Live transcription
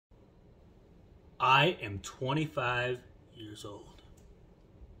I am 25 years old.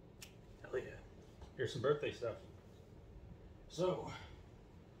 Hell yeah. Here's some birthday stuff. So,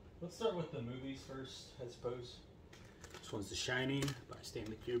 let's start with the movies first, I suppose. This one's The Shining by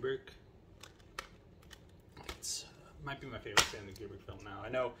Stanley Kubrick. It's might be my favorite Stanley Kubrick film now. I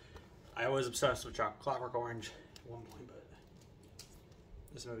know I was obsessed with Clockwork Orange at one point, but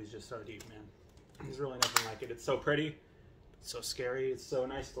this movie's just so deep, man. There's really nothing like it. It's so pretty. It's so scary. It's so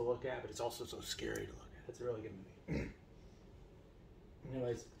nice to look at, but it's also so scary to look at. It's a really good movie.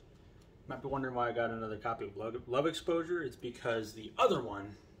 Anyways, you might be wondering why I got another copy of Love Exposure. It's because the other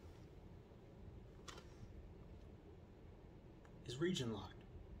one is region locked.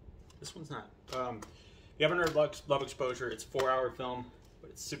 This one's not. If you haven't heard Love Exposure, it's a 4-hour film,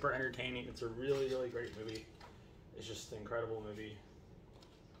 but it's super entertaining. It's a really, really great movie. It's just an incredible movie.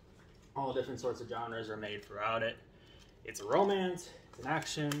 All different sorts of genres are made throughout it. It's a romance, it's an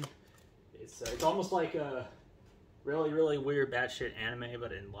action, it's almost like a really, really weird batshit anime,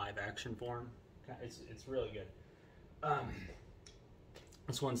 but in live action form. It's really good.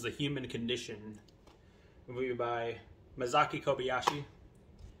 This one's The Human Condition, a movie by Masaaki Kobayashi, a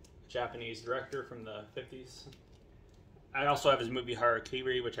Japanese director from the 50s. I also have his movie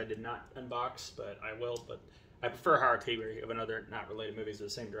Harakiri, which I did not unbox, but I will. But I prefer Harakiri of another not related movies of the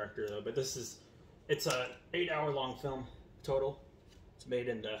same director though. But it's a 8-hour long film total. It's made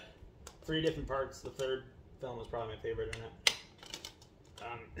into 3 different parts. The third film is probably my favorite in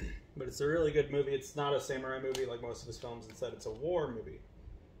it. But it's a really good movie. It's not a samurai movie like most of his films. Instead, it's a war movie.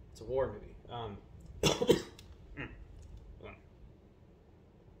 It's a war movie. Okay.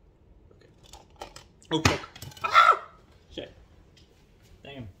 Oh, fuck. Ah! Shit.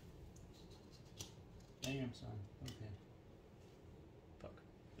 Damn. Damn, son. Okay. Fuck.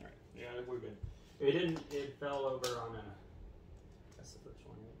 Alright. Yeah, we're good. It fell over on a... That's the first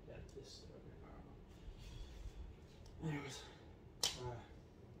one. Yeah, this... I don't know. Anyways.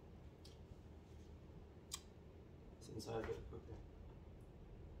 It's inside of it. Okay.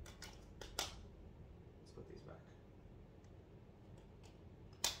 Let's put these back.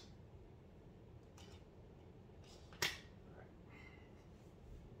 Alright.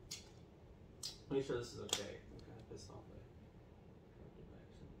 Make sure this is okay. I'm kind of pissed off by it.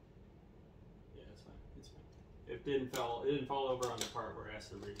 Yeah, it's fine. It's fine. It didn't fall over on the part where it has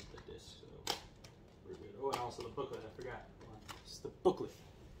to read the disc, so we're good. Oh, and also the booklet. I forgot. It's the booklet.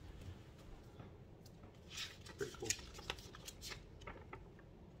 Pretty cool.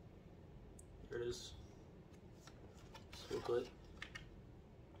 There it is. This booklet.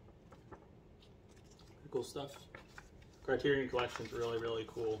 Pretty cool stuff. Criterion Collection's really, really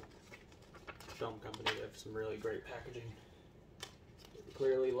cool film company. They have some really great packaging. They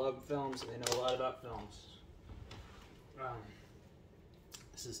clearly love films and they know a lot about films.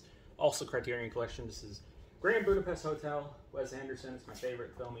 This is also Criterion Collection. This is Grand Budapest Hotel. Wes Anderson. It's my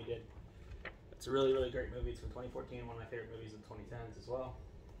favorite film he did. It's a really, really great movie. It's from 2014. One of my favorite movies in the 2010s as well.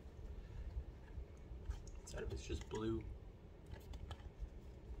 Inside of it's just blue.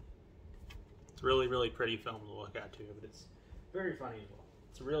 It's a really, really pretty film to look at too, but it's very funny as well.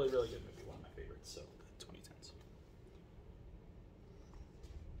 It's a really, really good movie. One of my favorites. So, 2010s.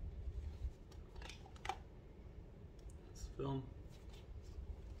 That's the film.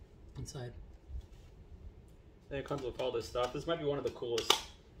 Inside. Then it comes with all this stuff. This might be one of the coolest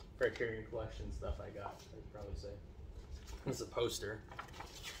Criterion Collection stuff I got, I'd probably say. This is a poster.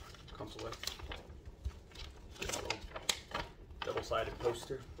 Comes with a little double-sided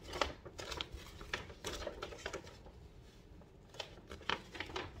poster.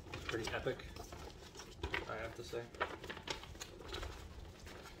 Pretty epic, I have to say.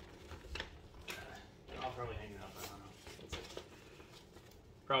 I'll probably hang it up, I don't know. That's it.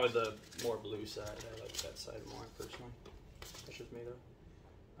 Probably the more blue side. I like that side more, personally. That's just me, though.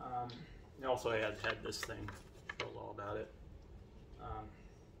 Also, I had this thing. Told all about it.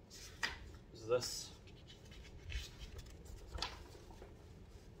 Is this?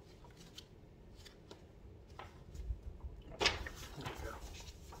 There we go.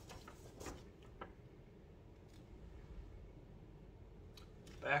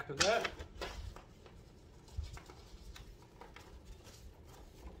 Back of that.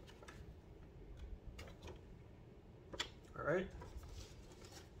 All right.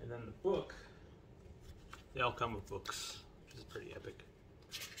 And then the book, they all come with books, which is pretty epic.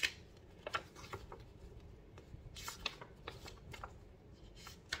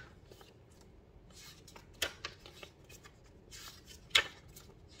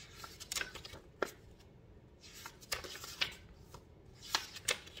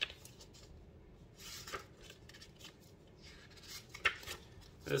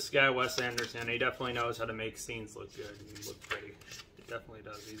 This guy, Wes Anderson, he definitely knows how to make scenes look good and look pretty. He definitely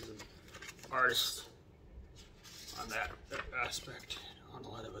does. He's an artist on that aspect, on a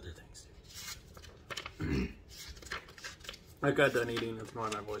lot of other things too. I got done eating. That's why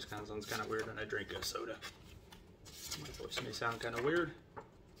my voice kind of sounds kind of weird when I drink a soda. My voice may sound kind of weird,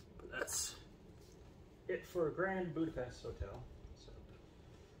 but that's it for a Grand Budapest hotel. So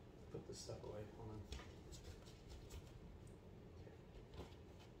put this stuff away. Hold on.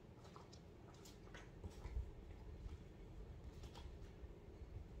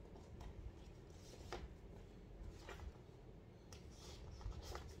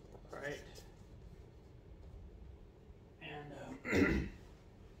 Alright. And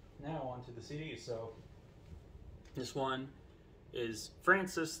now on to the CD. So this one is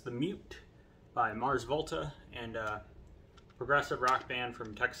Francis the Mute by Mars Volta, and progressive rock band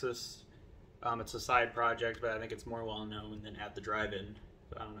from Texas. It's a side project, but I think it's more well known than At the Drive-In.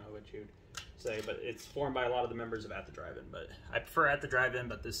 So I don't know what you'd say, but it's formed by a lot of the members of At the Drive-In. But I prefer At the Drive-In,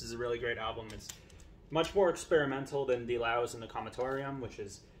 but this is a really great album. It's much more experimental than Die Laus and the Comatorium, which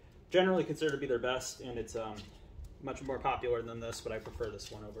is generally considered to be their best, and it's much more popular than this, but I prefer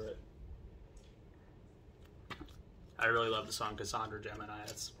this one over it. I really love the song Cassandra Gemini.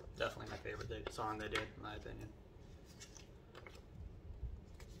 It's definitely my favorite song they did, in my opinion.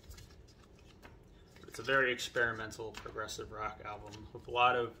 It's a very experimental progressive rock album with a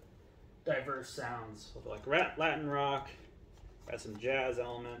lot of diverse sounds, with like Latin rock, has some jazz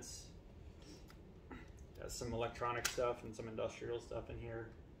elements, has some electronic stuff and some industrial stuff in here.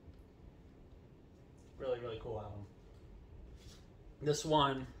 Really, really cool album. This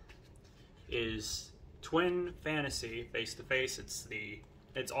one is Twin Fantasy, Face to Face.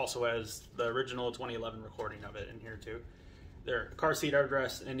 It's also has the original 2011 recording of it in here too. They're a car seat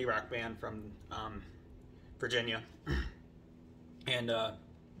Headrest, an indie rock band from Virginia, and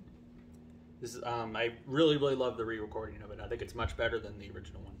this is, I really, really love the re-recording of it. I think it's much better than the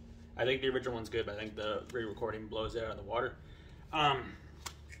original one. I think the original one's good, but I think the re-recording blows it out of the water.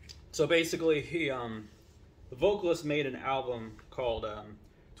 So basically, the vocalist made an album called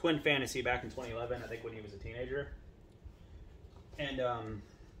Twin Fantasy back in 2011, I think when he was a teenager. And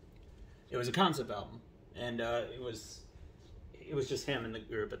it was a concept album. And it was just him in the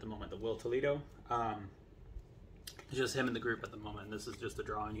group at the moment, the Will Toledo. It's just him in the group at the moment. This is just a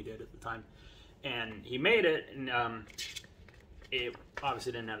drawing he did at the time. And he made it, and it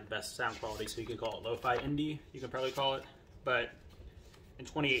obviously didn't have the best sound quality, so you could call it lo-fi indie, you could probably call it. But in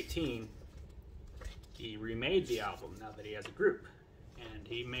 2018, he remade the album now that he has a group. And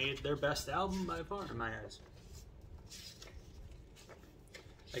he made their best album by far, in my eyes.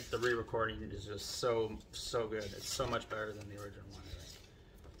 Like, the re-recording is just so good. It's so much better than the original one, I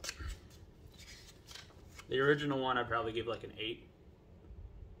think. The original one I'd probably give like an 8.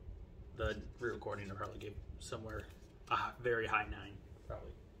 The re-recording I'd probably give somewhere a very high 9, probably,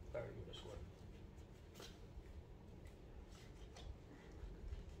 if I were to give it a score.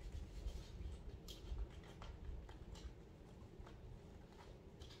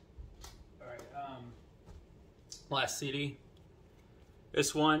 Last CD.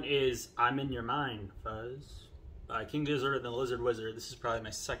 This one is I'm in Your Mind, Fuzz, by King Gizzard and the Lizard Wizard. This is probably my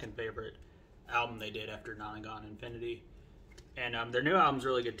second favorite album they did after Non-Gone Infinity. And their new album's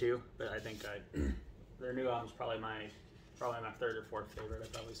really good too, but I think their new album's probably my third or fourth favorite,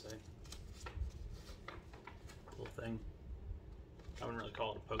 I'd probably say. Cool thing. I wouldn't really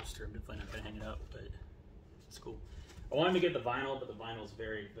call it a poster. I'm definitely not going to hang it up, but it's cool. I wanted to get the vinyl, but the vinyl's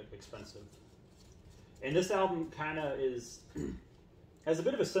very expensive. And this album kind of has a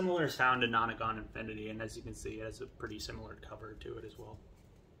bit of a similar sound to Non-Gone Infinity, and as you can see, it has a pretty similar cover to it as well.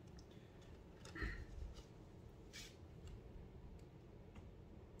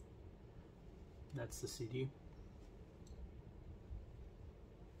 That's the CD.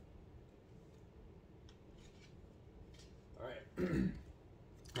 Alright.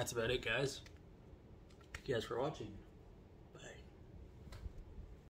 That's about it, guys. Thank you guys for watching.